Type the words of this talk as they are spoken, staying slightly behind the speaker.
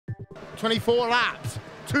24 laps,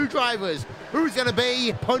 2 drivers. Who's going to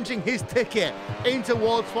be punching his ticket into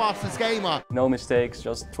world's fastest gamer? No mistakes,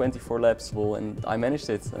 just 24 laps full, and I managed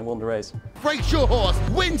it and won the race. Freek Schothorst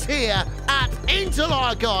wins here at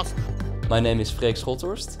Interlagos. My name is Freek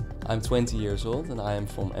Schothorst. I'm 20 years old and I am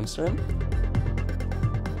from Amsterdam.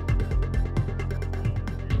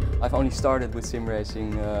 I've only started with sim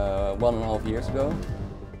racing 1.5 years ago.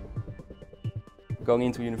 Going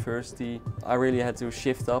into university, I really had to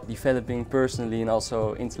shift up, developing personally and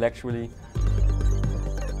also intellectually.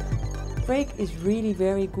 Freek is really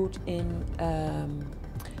very good in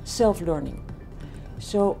self-learning.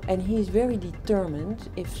 And he is very determined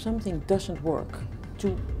if something doesn't work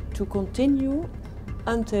to continue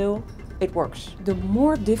until it works. The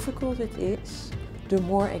more difficult it is, the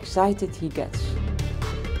more excited he gets.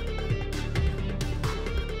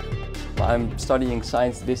 I'm studying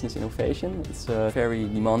science, business, innovation. It's very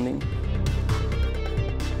demanding.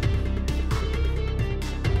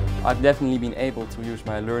 I've definitely been able to use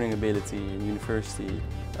my learning ability in university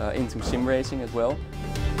into sim racing as well.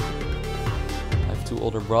 I have 2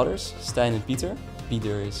 older brothers, Stijn and Pieter.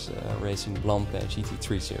 Pieter is racing Blampe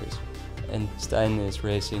GT3 series. And Stijn is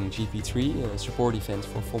racing GP3, support events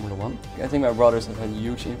for Formula 1. I think my brothers have had a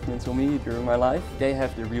huge influence on me during my life. They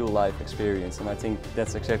have the real life experience and I think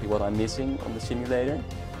that's exactly what I'm missing on the simulator.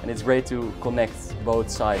 And it's great to connect both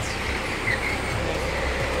sides.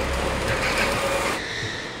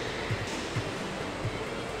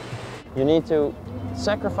 You need to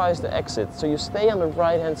sacrifice the exit, so you stay on the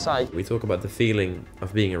right-hand side. We talk about the feeling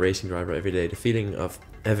of being a racing driver every day, the feeling of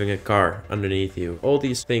having a car underneath you. All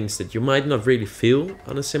these things that you might not really feel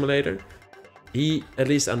on a simulator. He at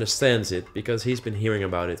least understands it because he's been hearing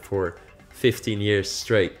about it for 15 years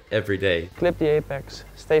straight, every day. Clip the apex,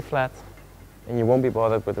 stay flat, and you won't be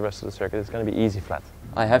bothered with the rest of the circuit. It's going to be easy flat.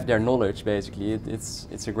 I have their knowledge basically.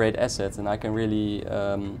 It's a great asset and I can really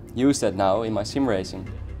use that now in my sim racing.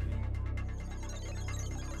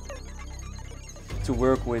 To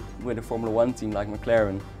work with a Formula 1 team like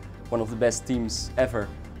McLaren, one of the best teams ever,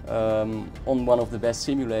 on one of the best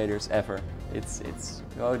simulators ever. It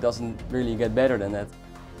doesn't really get better than that.